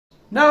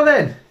Now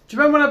then, do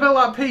you remember when I built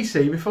that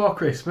PC before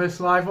Christmas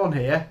live on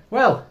here?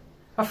 Well,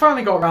 I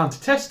finally got around to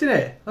testing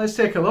it. Let's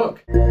take a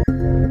look.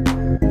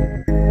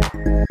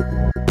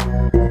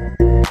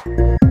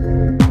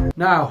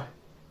 Now,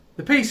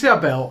 the PC I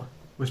built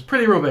was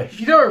pretty rubbish. If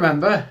you don't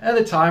remember, at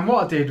the time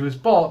what I did was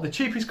bought the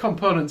cheapest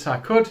components I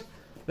could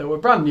that were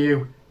brand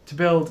new to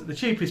build the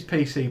cheapest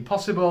PC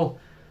possible.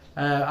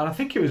 And I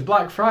think it was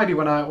Black Friday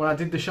when I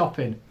did the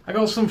shopping. I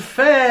got some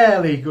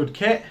fairly good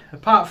kit,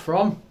 apart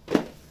from,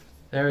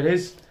 there it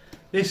is,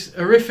 this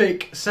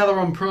horrific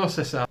Celeron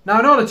processor. Now,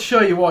 in order to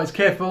show you what it's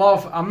capable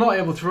of, I'm not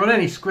able to run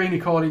any screen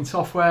recording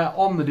software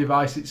on the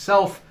device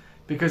itself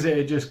because it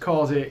would just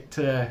cause it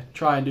to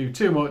try and do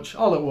too much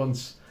all at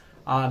once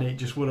and it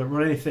just wouldn't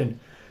run anything.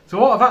 So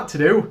what I've had to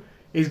do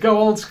is go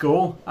old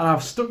school and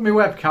I've stuck my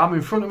webcam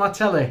in front of my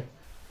telly.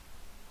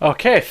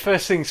 Okay,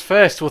 first things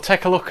first, we'll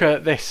take a look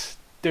at this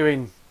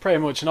doing pretty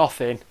much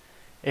nothing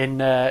in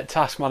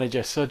Task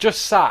Manager. So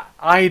just sat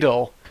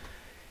idle.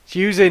 It's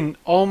using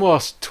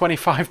almost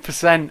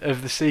 25%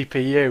 of the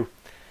CPU,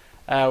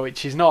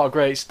 which is not a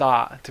great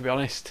start, to be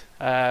honest.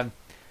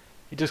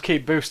 It does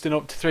keep boosting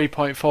up to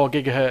 3.4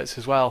 gigahertz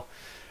as well.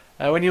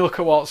 When you look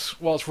at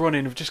what's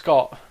running, we've just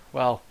got,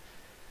 well,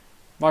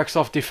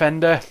 Microsoft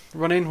Defender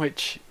running,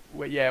 which,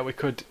 yeah, we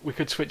could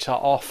switch that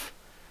off,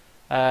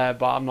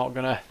 but I'm not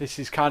gonna. This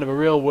is kind of a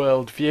real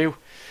world view.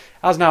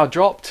 Has now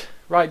dropped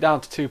right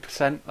down to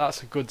 2%.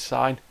 That's a good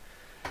sign.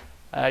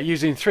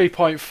 Using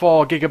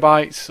 3.4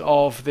 gigabytes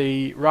of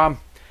the RAM.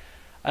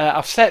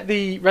 I've set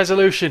the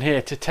resolution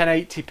here to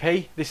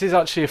 1080p. This is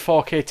actually a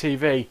 4K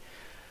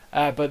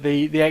TV, but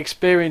the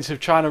experience of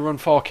trying to run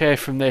 4K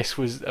from this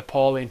was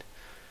appalling.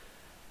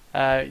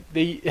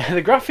 The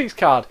graphics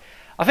card,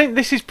 I think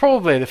this is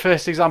probably the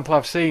first example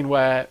I've seen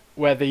where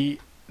the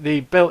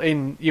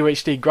built-in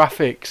UHD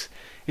graphics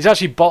is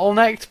actually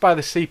bottlenecked by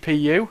the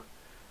CPU.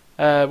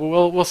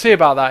 We'll see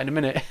about that in a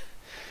minute.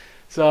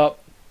 So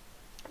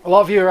a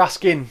lot of you are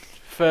asking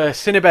for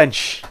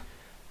Cinebench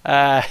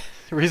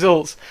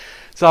results.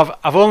 So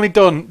I've only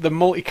done the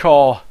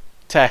multi-core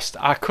test.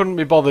 I couldn't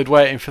be bothered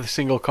waiting for the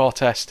single core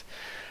test.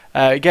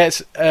 It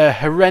gets a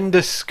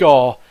horrendous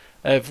score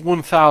of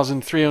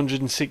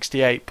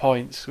 1,368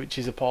 points, which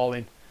is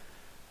appalling.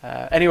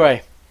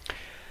 Anyway, in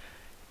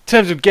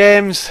terms of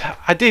games,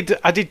 I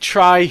did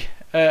try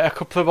a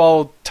couple of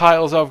old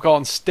titles I've got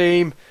on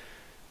Steam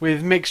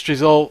with mixed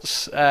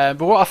results, but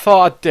what I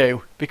thought I'd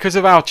do, because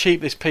of how cheap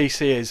this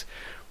PC is,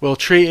 we'll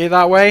treat it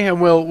that way, and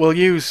we'll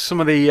use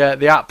some of the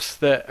apps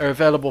that are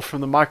available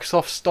from the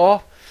Microsoft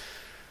Store.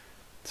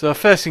 So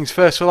first things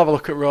first, we'll have a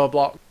look at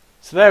Roblox.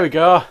 So there we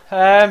go.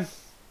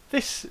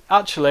 This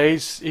actually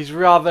is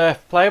rather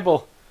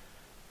playable,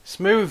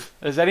 smooth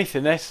as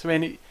anything. This, I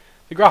mean,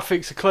 the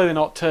graphics are clearly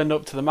not turned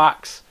up to the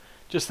max.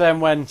 Just then,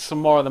 when some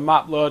more of the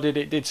map loaded,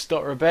 it did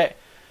stutter a bit.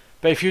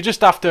 But if you're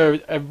just after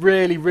a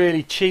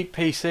really cheap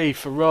PC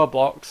for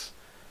Roblox,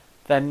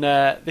 then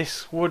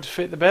this would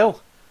fit the bill.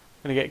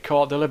 I'm going to get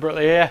caught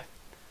deliberately here.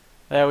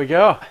 There we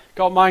go.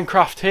 Got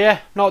Minecraft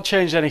here. Not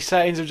changed any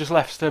settings. I've just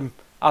left them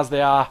as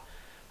they are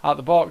out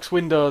the box.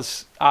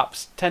 Windows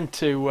apps tend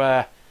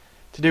to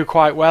do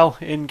quite well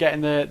in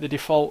getting the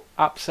default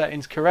app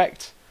settings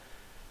correct.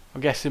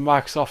 I'm guessing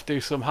Microsoft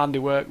do some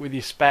handiwork with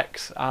your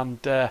specs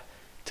and to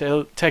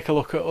take a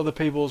look at other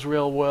people's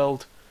real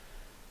world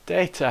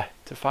data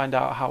to find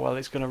out how well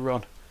it's going to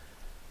run.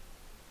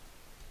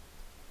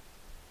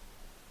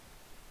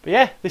 But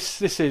yeah,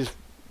 this is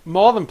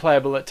more than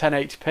playable at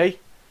 1080p.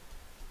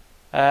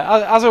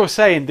 As I was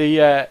saying,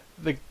 the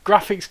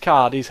graphics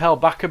card is held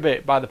back a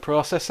bit by the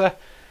processor.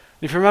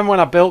 If you remember when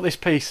I built this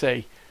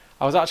PC,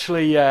 I was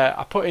actually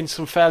I put in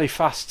some fairly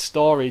fast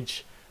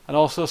storage and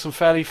also some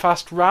fairly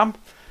fast RAM.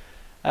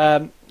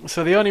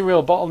 So the only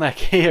real bottleneck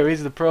here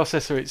is the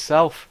processor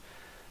itself,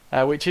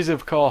 which is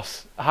of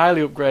course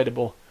highly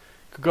upgradable.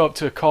 Could go up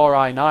to a Core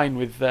i9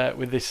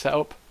 with this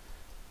setup.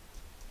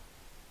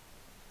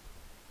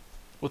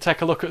 We'll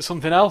take a look at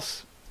something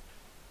else.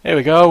 Here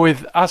we go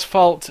with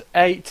Asphalt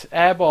 8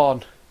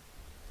 Airborne.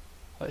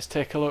 Let's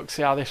take a look,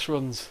 see how this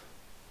runs.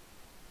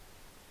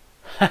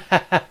 I'm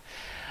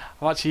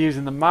actually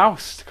using the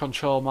mouse to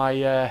control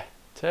my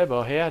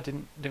turbo here. I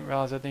didn't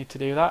realise I'd need to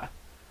do that,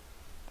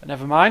 but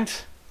never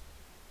mind.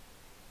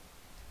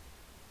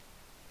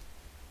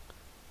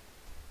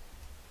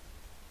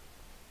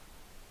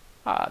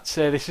 I'd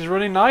say this is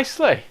running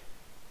nicely.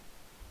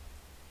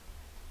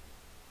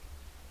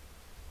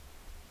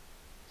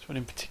 It's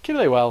running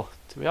particularly well,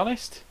 to be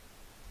honest.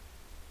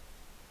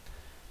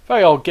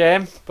 Very old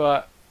game,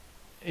 but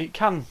it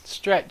can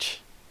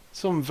stretch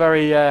some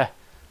very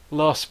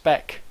low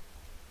spec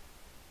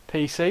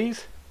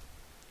PCs.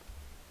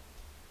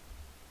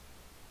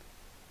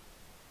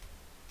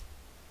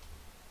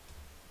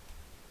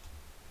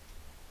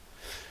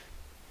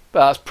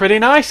 But that's pretty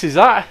nice, is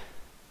that?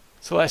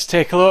 So let's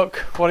take a look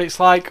what it's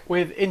like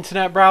with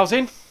internet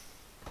browsing.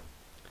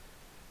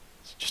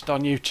 It's just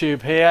on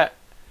YouTube here.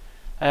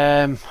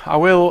 I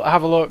will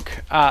have a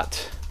look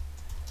at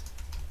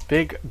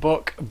Big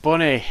Buck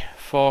Bunny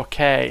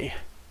 4K.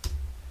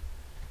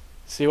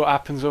 See what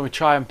happens when we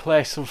try and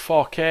play some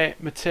 4K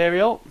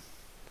material.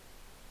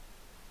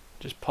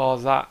 Just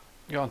pause that,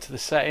 go onto the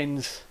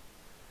settings,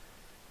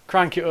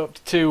 crank it up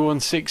to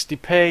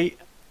 2160p,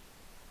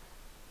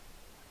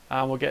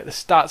 and we'll get the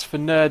stats for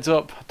nerds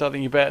up. I don't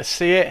think you better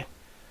see it,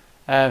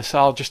 so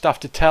I'll just have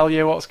to tell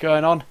you what's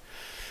going on.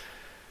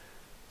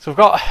 So I've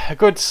got a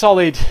good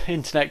solid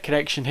internet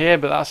connection here,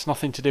 but that's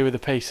nothing to do with the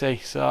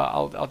PC, so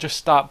I'll just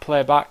start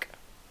playback.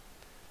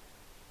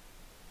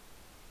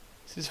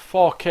 This is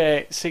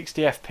 4K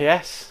 60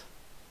 FPS.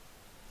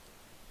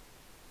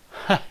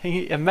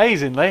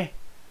 Amazingly,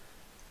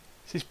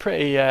 this is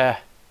pretty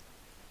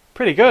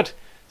good.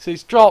 So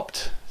it's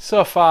dropped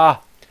so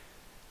far.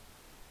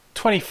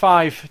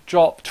 25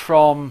 dropped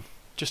from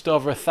just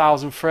over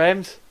 1,000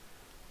 frames.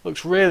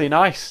 Looks really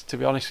nice, to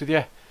be honest with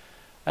you.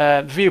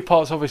 The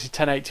viewport's obviously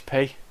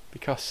 1080p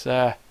because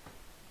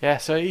yeah,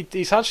 so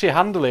it's actually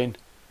handling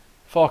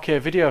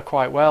 4K video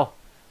quite well.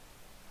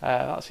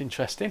 That's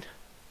interesting.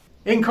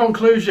 In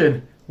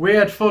conclusion, we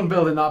had fun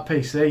building that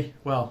PC.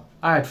 Well,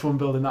 I had fun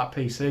building that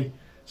PC.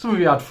 Some of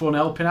you had fun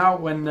helping out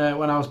when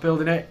I was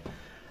building it,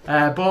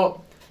 but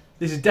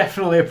this is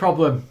definitely a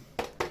problem.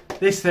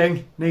 This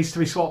thing needs to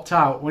be swapped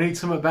out. We need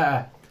something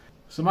better.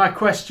 So my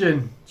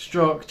question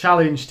stroke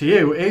challenge to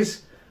you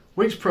is,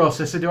 which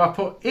processor do I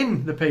put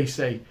in the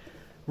PC?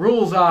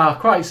 Rules are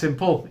quite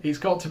simple. It's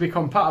got to be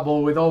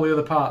compatible with all the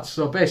other parts.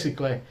 So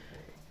basically,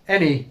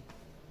 any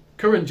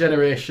current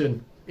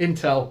generation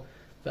Intel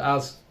that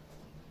has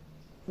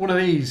one of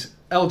these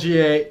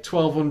LGA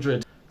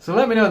 1200. So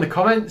let me know in the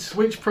comments,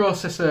 which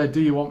processor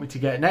do you want me to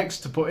get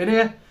next to put in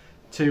here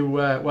to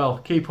well,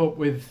 keep up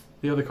with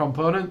the other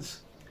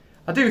components.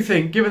 I do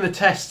think, given the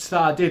tests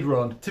that I did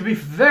run, to be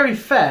very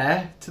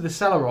fair to the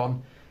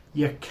Celeron,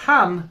 you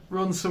can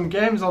run some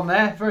games on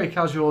there, very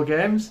casual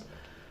games,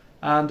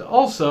 and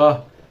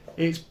also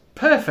it's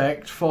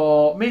perfect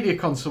for media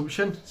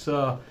consumption,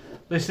 so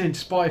listening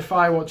to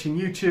Spotify, watching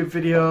YouTube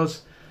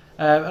videos,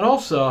 and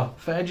also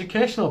for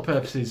educational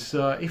purposes.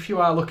 So if you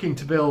are looking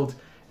to build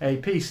a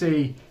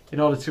PC in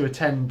order to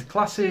attend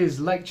classes,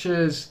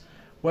 lectures,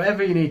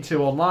 whatever you need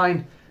to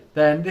online,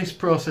 then this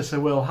processor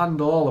will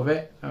handle all of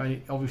it. I mean,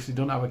 it obviously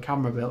doesn't have a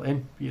camera built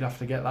in, you'd have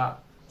to get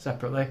that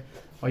separately,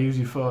 or use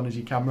your phone as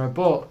your camera.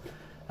 But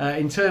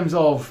in terms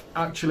of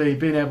actually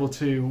being able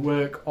to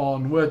work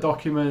on Word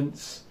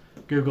documents,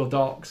 Google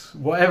Docs,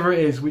 whatever it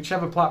is,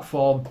 whichever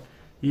platform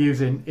you're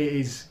using, it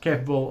is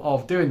capable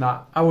of doing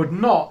that. I would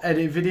not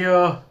edit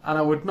video, and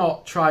I would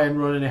not try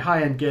and run any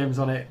high-end games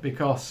on it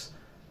because,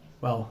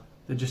 well,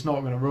 they're just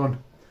not going to run.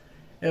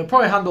 It'll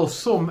probably handle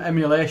some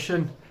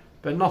emulation,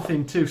 but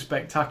nothing too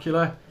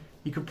spectacular.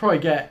 You could probably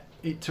get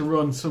it to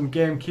run some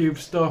GameCube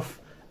stuff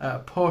at a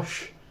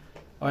push,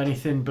 or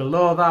anything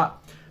below that.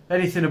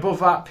 Anything above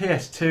that,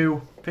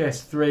 PS2,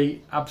 PS3,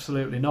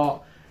 absolutely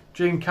not.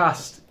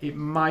 Dreamcast, it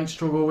might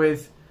struggle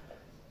with.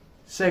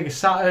 Sega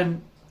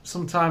Saturn,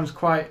 sometimes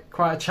quite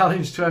a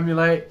challenge to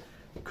emulate.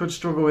 Could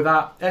struggle with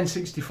that.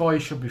 N64, you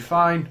should be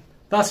fine.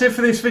 That's it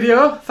for this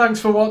video. Thanks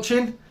for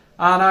watching.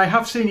 And I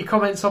have seen your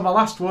comments on my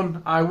last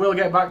one. I will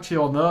get back to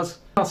you on those.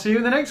 I'll see you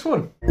in the next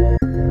one.